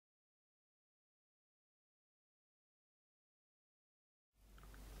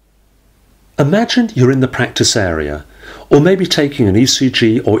Imagine you're in the practice area, or maybe taking an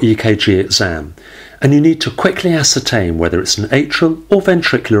ECG or EKG exam, and you need to quickly ascertain whether it's an atrial or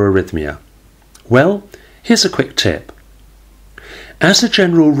ventricular arrhythmia. Well, here's a quick tip. As a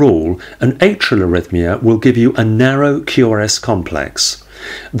general rule, an atrial arrhythmia will give you a narrow QRS complex.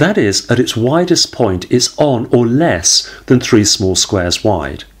 That is, at its widest point is on or less than 3 small squares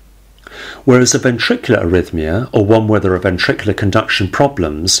wide. Whereas a ventricular arrhythmia, or one where there are ventricular conduction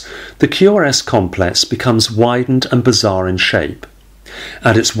problems, the QRS complex becomes widened and bizarre in shape.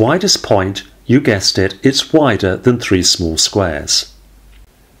 At its widest point, you guessed it, it's wider than 3 small squares.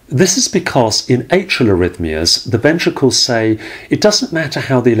 This is because in atrial arrhythmias, the ventricles say it doesn't matter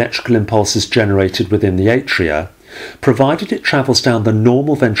how the electrical impulse is generated within the atria, provided it travels down the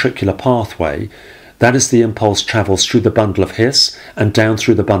normal ventricular pathway, that is, the impulse travels through the bundle of His and down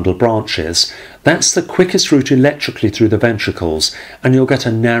through the bundle branches. That's the quickest route electrically through the ventricles, and you'll get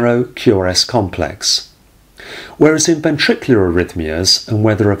a narrow QRS complex. Whereas in ventricular arrhythmias, and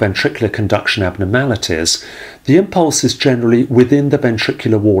where there are ventricular conduction abnormalities, the impulse is generally within the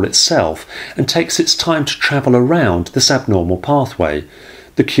ventricular wall itself and takes its time to travel around this abnormal pathway.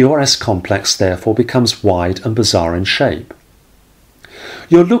 The QRS complex therefore becomes wide and bizarre in shape.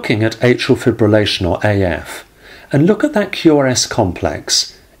 You're looking at atrial fibrillation or AF, and look at that QRS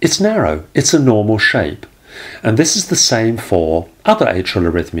complex. It's narrow, it's a normal shape, and this is the same for other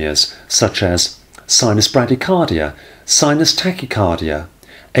atrial arrhythmias such as sinus bradycardia, sinus tachycardia,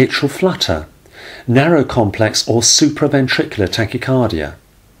 atrial flutter, narrow complex or supraventricular tachycardia.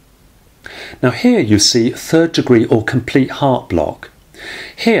 Now here you see 3rd degree or complete heart block.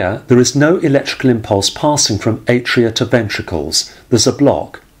 Here there is no electrical impulse passing from atria to ventricles, there's a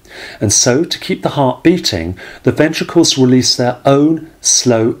block. And so to keep the heart beating, the ventricles release their own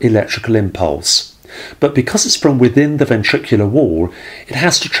slow electrical impulse. But because it's from within the ventricular wall, it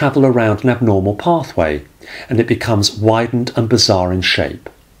has to travel around an abnormal pathway, and it becomes widened and bizarre in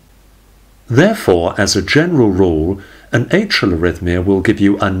shape. Therefore, as a general rule, an atrial arrhythmia will give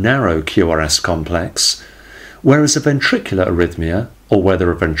you a narrow QRS complex, whereas a ventricular arrhythmia, or where there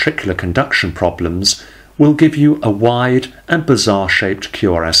are ventricular conduction problems, will give you a wide and bizarre-shaped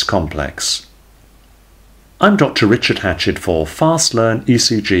QRS complex. I'm Dr. Richard Hatchett for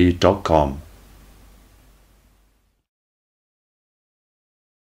FastLearnECG.com.